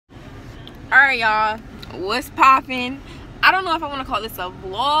Alright, y'all. What's poppin'? I don't know if I want to call this a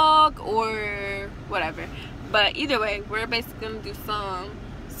vlog or whatever. But either way, we're basically going to do some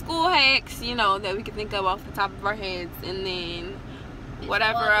school hacks, you know, that we can think of off the top of our heads. And then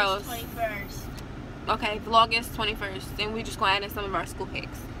whatever else. 21st. Okay, Vlogmas 21st. And we just going to add in some of our school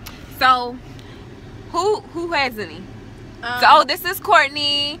hacks. So, who has any? So, this is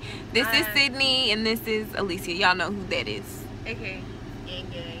Courtney, this is Sydney, and this is Alicia. Y'all know who that is. Okay.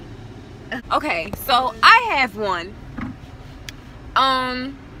 Okay, so I have one.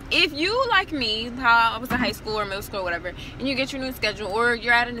 If you, like me, how I was in high school or middle school or whatever, and you get your new schedule, or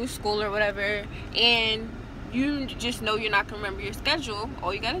you're at a new school or whatever, and you just know you're not gonna remember your schedule,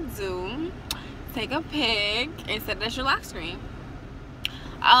 all you gotta do, take a pic and set it as your lock screen.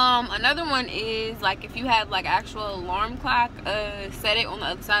 Another one is, like, if you have like actual alarm clock, set it on the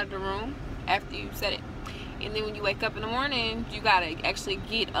other side of the room after you set it, and then when you wake up in the morning, you gotta actually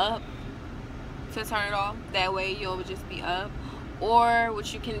get up to turn it off. That way you'll just be up. Or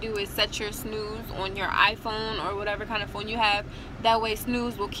what you can do is set your snooze on your iPhone or whatever kind of phone you have. That way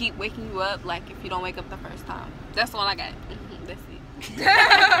snooze will keep waking you up, like if you don't wake up the first time. That's all I got. That's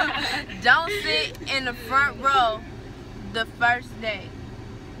it. Don't sit in the front row the first day.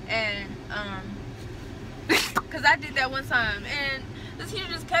 And cause I did that one time and the teacher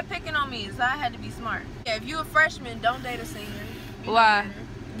just kept picking on me, so I had to be smart. Yeah, if you a freshman, don't date a senior. Why?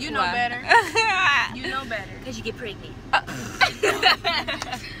 You know better. You know better. Because you get pregnant.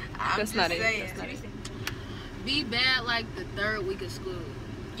 That's not it. Be bad like the third week of school.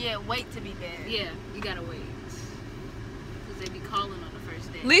 Yeah, wait to be bad. Yeah, you gotta wait. Because they be calling on the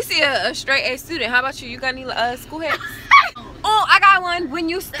first day. Licia, a straight A student. How about you? You got any school hacks? Oh, I got one. When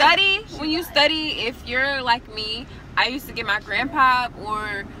you study, if you're like me, I used to get my grandpa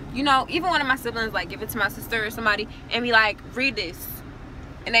or, you know, even one of my siblings, like, give it to my sister or somebody and be like, read this.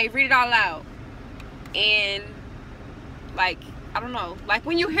 And they read it all out. And, like, I don't know. Like,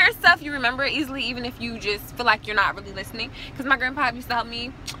 when you hear stuff, you remember it easily, even if you just feel like you're not really listening. Because my grandpa used to help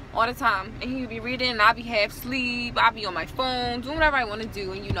me all the time. And he would be reading, and I'd be half asleep. I'd be on my phone, doing whatever I want to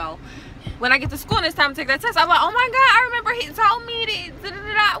do. And, you know, when I get to school and it's time to take that test, I'm like, oh, my God, I remember he told me this.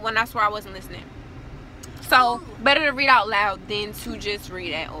 When that's where I wasn't listening. So, better to read out loud than to just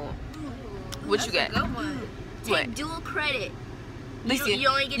read at all. What you got? That's a good one. Take dual credit. Listen, you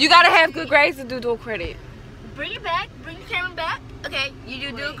you gotta have good grades to do dual credit. Bring it back. Bring your camera back. Okay, you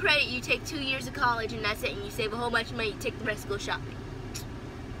do dual credit. You take 2 years of college and that's it. And you save a whole bunch of money. You take the rest to go shopping.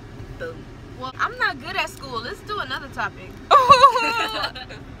 Boom. Well, I'm not good at school. Let's do another topic.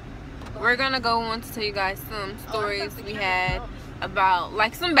 We're gonna go on to tell you guys some stories we had about,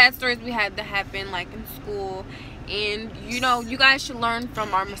 like, some bad stories we had that happened, like, in school. And, you know, you guys should learn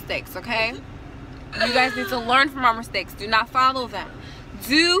from our mistakes, okay? You guys need to learn from our mistakes. Do not follow them.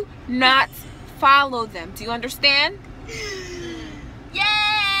 Do not follow them. Do you understand? Yay!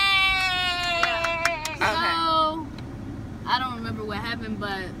 Okay. So, I don't remember what happened,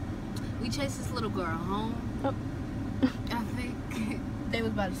 but we chased this little girl home. Oh. I think. They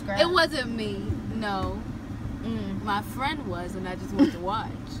was about to scrap. It wasn't me. No. My friend was, and I just wanted to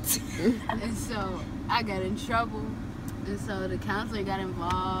watch. And so, I got in trouble. And so, the counselor got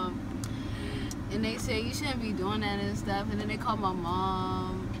involved. And they said, you shouldn't be doing that and stuff. And then they called my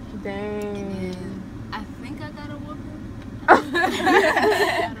mom. Dang. And I think I got a whooping.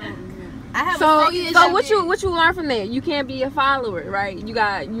 I don't remember. So what you learn from that? You can't be a follower, right? You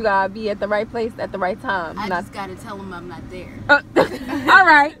gotta be at the right place at the right time. I just gotta tell them I'm not there. All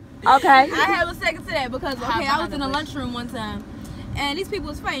right. Okay. I have a second to that because, okay, I was in a lunchroom one time. And these people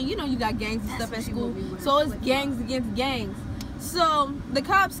was fighting. You know you got gangs and stuff at school. So it's gangs against gangs. So the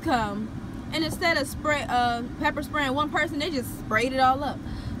cops come. And instead of pepper spraying one person, they just sprayed it all up.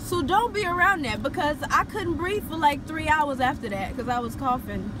 So don't be around that because I couldn't breathe for like 3 hours after that because I was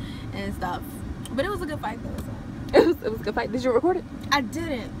coughing and stuff. But it was a good fight though. It was a good fight. Did you record it? I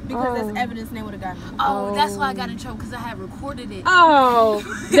didn't because that's evidence and they would have gotten me. Oh, that's why I got in trouble because I had recorded it. Oh,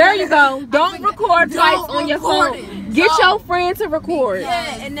 there you go. Don't record twice on your phone. Get your friend to record.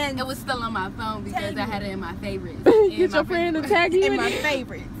 Yeah, and then it was still on my phone because I had it in my favorites. Get your friend to tag you in my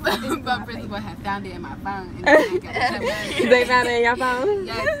favorites. My principal had found it in my phone. And then I got to tell me. They found it in your phone?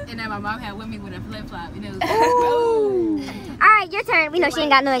 Yes, and then my mom had with me with a flip-flop. And it was Alright, your turn. We know she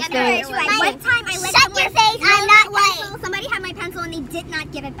ain't got no experience. One time I let Shut your face, I'm not lying. Somebody had my pencil and they did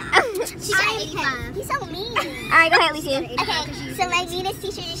not give it back. She got 85. He's so mean. Alright, go ahead, Alicia. Okay, so my Venus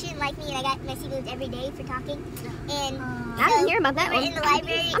teacher, she didn't like me and I got messy boots every day for talking. And I didn't hear about that we were one. in the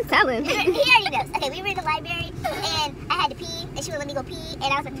library. I'm telling. He already knows. Okay, we were in the library and I had to pee and she wouldn't let me go pee and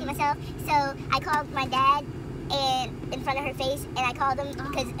I was like peeing myself. So I called my dad and in front of her face, and I called him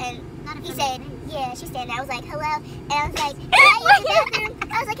because he said, yeah, she's standing there. I was like, hello, and I was like, can I use the bathroom?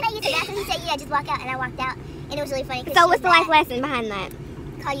 I was like, can I use the bathroom? He said, yeah, just walk out, and I walked out, and it was really funny. So what's the life lesson behind that?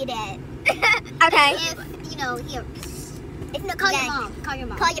 Call your dad. Okay. If, you know, call your mom. Call your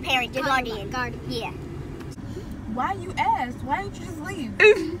mom. Call your parent, your guardian. Yeah. Why you asked? Why didn't you just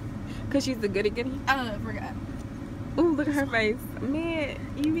leave? Cause she's the goody goody. I forgot. Ooh, look at her face. Man,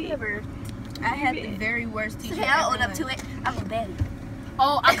 you be ever. I had the very worst teacher. I'll own up to it. I'm a baddie.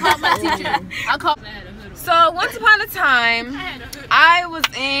 Oh, I called my teacher. I called. So once upon a time, I was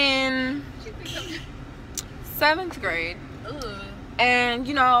in 7th grade. And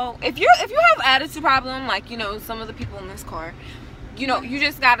you know, if you have attitude problem, like, you know, some of the people in this car, you know, you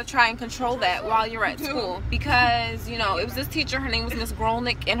just gotta try and control that while you're at school, because, you know, it was this teacher, her name was Miss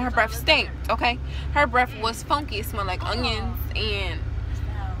Grolnick, and her breath stank. Okay, her breath was funky. It smelled like onions and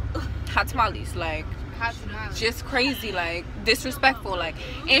hot tamales, like just crazy, like disrespectful, like,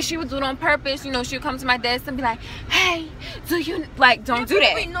 and she would do it on purpose. You know, she would come to my desk and be like, hey, do you, like, don't do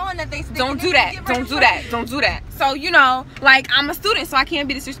that, don't do that, don't do that, don't do that. So, you know, like, I'm a student, so I can't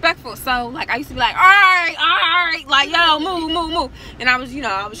be disrespectful. So, like, I used to be like, all right, like, yo, move. And I was, you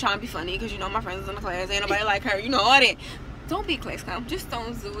know, I was trying to be funny, because, you know, my friends was in the class, ain't nobody like her, you know, all that. Don't be class clown, just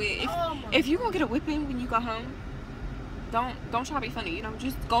don't do it. If you gonna get a whipping when you go home, don't try to be funny, you know,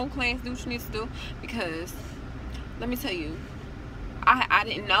 just go in class, do what you need to do. Because let me tell you, I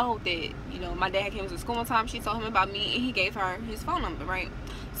didn't know that, you know, my dad came to school one time, she told him about me, and he gave her his phone number, right?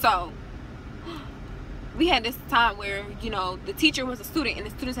 So we had this time where, you know, the teacher was a student and the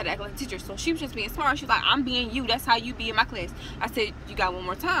students had to act like a teacher. So she was just being smart. She was like, I'm being you, that's how you be in my class. I said, you got one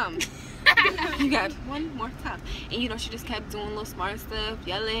more time. You got one more time. And, you know, she just kept doing little smart stuff,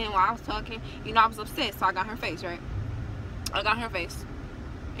 yelling while I was talking. You know, I was upset, so I got her face, right? I got her face,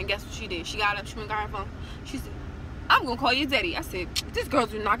 and guess what she did? She got up, she went and got her phone. She said, I'm gonna call your daddy. I said, this girl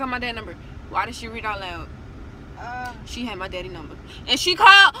do not got my dad's number. Why did she read out loud? She had my daddy number, and she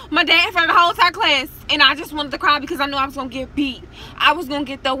called my dad in front of the whole entire class, and I just wanted to cry because I knew I was gonna get beat. I was gonna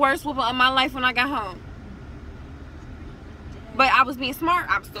get the worst whooping of my life when I got home. But I was being smart.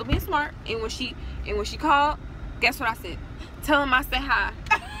 I was still being smart. And when she called, guess what I said? Tell him I said hi.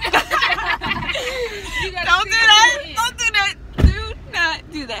 Don't do that. Don't do that. Do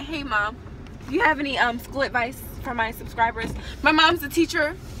not do that. Hey, Mom, do you have any school advice for my subscribers? My mom's a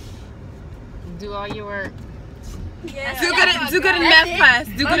teacher. Do all your work. Yeah. Do good in math class.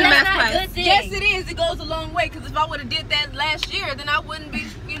 Do good in math class. Yes, it is. It goes a long way. Because if I would have did that last year, then I wouldn't be,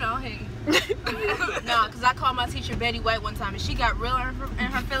 you know, hey. No, because I called my teacher Betty White one time, and she got real in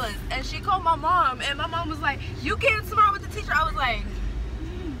her feelings. And she called my mom, and my mom was like, you can't smart with the teacher. I was like,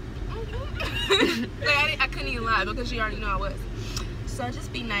 like I couldn't even lie because she already knew I was. So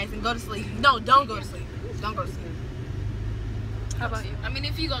just be nice and go to sleep. No, don't go to sleep. Don't go to sleep. How about you? I mean,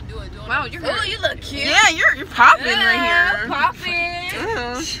 if you gonna do it, do it. Wow, You look cute. yeah, you're popping right here. Popping.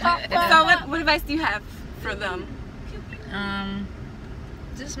 So what advice do you have for them?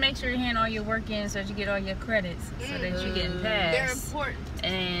 Just make sure you hand all your work in so that you get all your credits so that you get passed. They're important.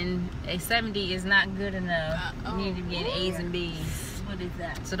 And a 70 is not good enough. You need to get A's and B's. What is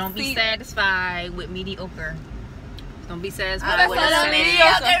that? So don't be satisfied with mediocre. Don't be satisfied with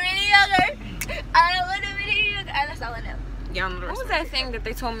mediocre. I don't want to be mediocre. That's all I know. What was that thing that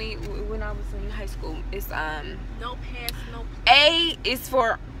they told me when I was in high school? It's No pass, no. A is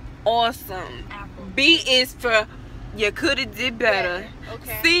for awesome. Apple. B is for you coulda did better.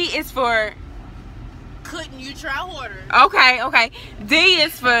 Okay. C is for Couldn't you try harder? okay. D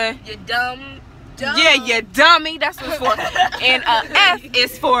is for You dumb. yeah, you dummy. That's what it's for. And F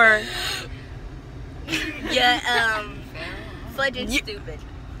is for Yeah, fudging stupid.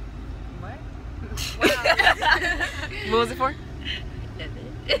 What? what was it for?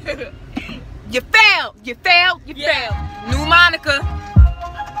 You failed. You failed. New Monica.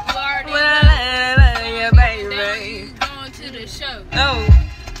 You already Yeah, know baby. you going to the show. Oh,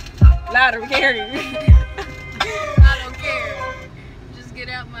 louder, we can't hear you. I don't care. Just get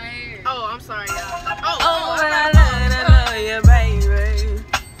out my hair. Oh, I'm sorry, y'all. Oh, but I love you, baby.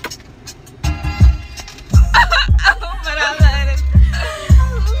 Oh, but I love it.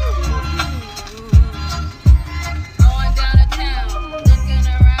 Going down to town, looking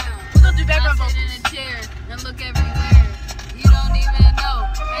around. We're gonna do background I sit vocals. in a chair and look everywhere. You don't even know,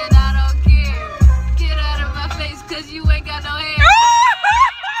 and I don't care. Get out of my face, cause you ain't got no hair.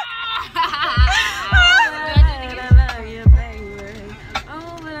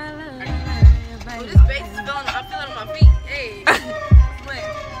 I'm feeling on my feet. Hey.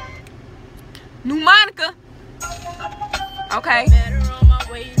 New Monica. Okay. Met her on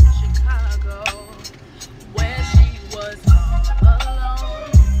my way to Chicago. Where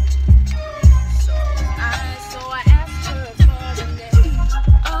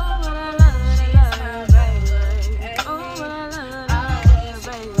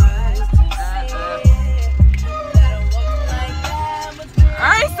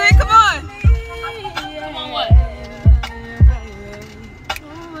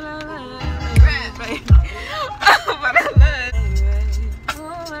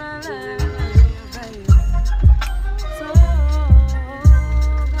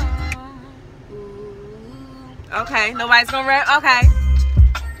Okay, nobody's gonna rap. Okay.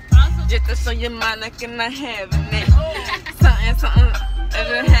 Just to show you my neck and I have it. Something. I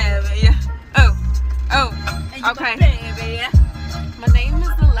just have it. Yeah. Oh. Okay. My name is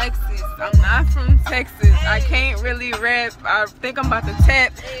Alexis. I'm not from Texas. I can't really rap. I think I'm about to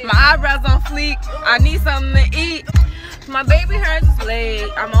tap. My eyebrows on fleek. I need something to eat. My baby hurts his leg.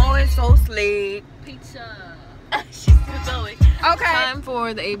 I'm always so slayed. Pizza. She's still going. Okay. Time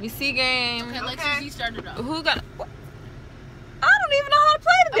for the ABC game. Okay, Alexis, you started off. Who got? What? I don't even know how to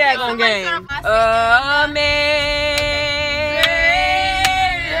play the daggone game.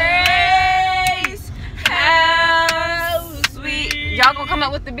 Amazing. How sweet. Y'all gonna come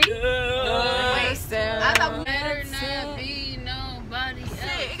up with the beat? I thought we Better not be nobody else.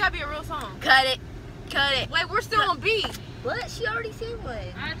 it gotta be a real song. Cut it. Wait, we're still on beat. What? She already said one.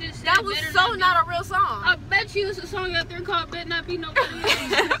 I just said That was better so be- not a real song. I bet you it's a song out there called "Better Not Be Nobody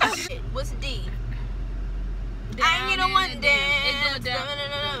Else." What's D? Down I need a one in the dance. It go down.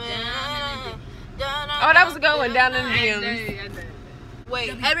 Oh, that was a good one. Down in the DMs. Wait,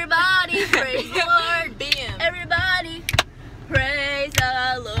 Everybody praise the Lord. BM. Everybody praise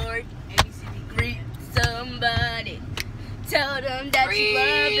the Lord. Greet somebody. Tell them that you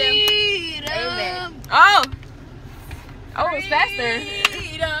love them. Amen. Oh, it's faster.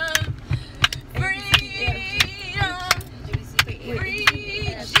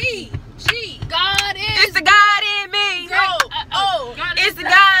 God is. It's the God in me. God It's the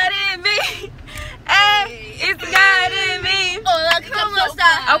God in me. Hey, it's the God in me.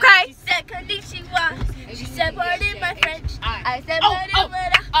 Okay. She said konnichiwa. She said pardon my French. I said pardon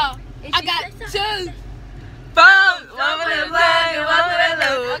what I got two. One for the black and one for the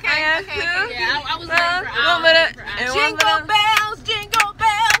blue. Okay. Yeah, I was One ready for the and one for Jingle the. bells,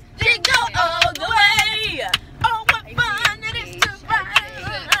 jingle all the way. Oh, what fun it is to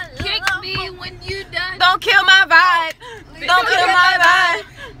ride. Kick me when you done. Don't kill my vibe. Don't kill my vibe.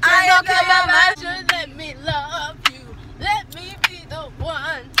 Don't kill my vibe. Let me love you. Let me be the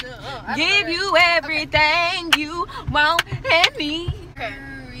one to Give you everything you want and need.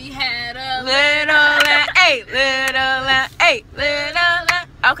 We had a Little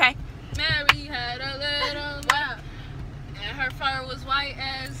Okay. Mary had a little lamb, and her fur was white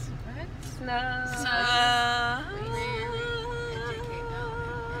as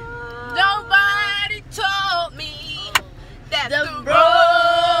Nobody told me that the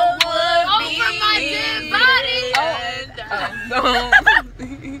road would be over my dead body.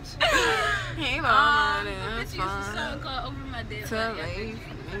 Hey, I mama, bet that's you it's a fine. song called "Over My Dead To Body."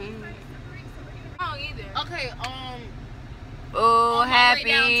 leave me. wrong either. Okay, Oh, On my way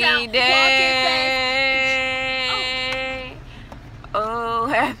happy downtown, day. Oh,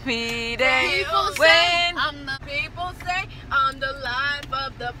 happy day. People say When I'm the life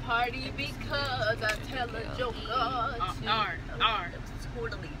of the party because I tell a joke or two. It's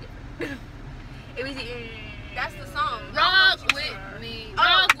totally different. It was that's the song. Rock with me,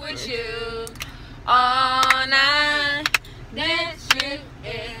 rock with you. all night. Dance with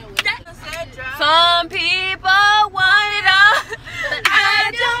Some people want it all, but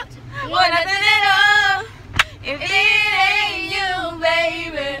I don't want nothing at all. If it ain't you,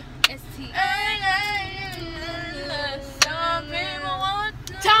 baby. Some people want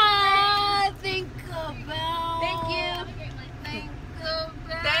to Time think about. Thank you. Think about.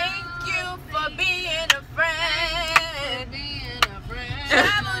 Thank you for being a friend. Being a friend.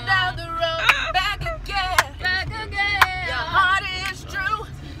 Travel down the road, back again. Back again. Your heart is true.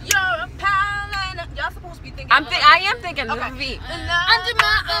 You're a pal and y'all supposed to be thinking. I am thinking of Okay. the beat. Under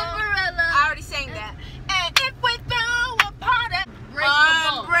my umbrella. I already sang that. And if we throw a party, Break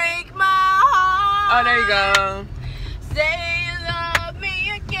the ball. break my heart. Oh, there you go. Say you love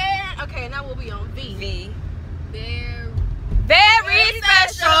me again. Okay, now we'll be on V. Very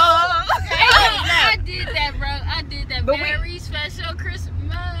special. I did that, bro. I did that. But Very special Christmas.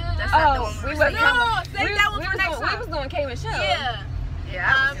 That's not the Oh, one we we're wasn't singing. coming. No, save that one for next We time. was doing K Michelle. Yeah.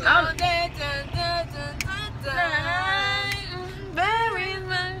 Yeah, I'm gonna dance. Very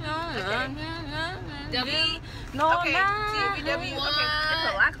W. No, Okay, TVW.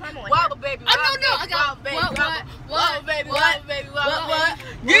 Okay. Wobble, baby. Oh, no, I got wobble, baby. what? Wobble, baby. Wobble, baby. Wobble, What?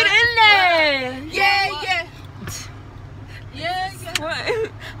 Get in there. Yeah.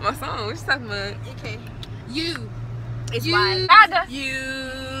 What? My song. What you talking about? Okay. You. It's You. why. Ada. You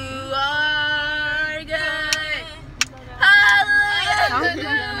are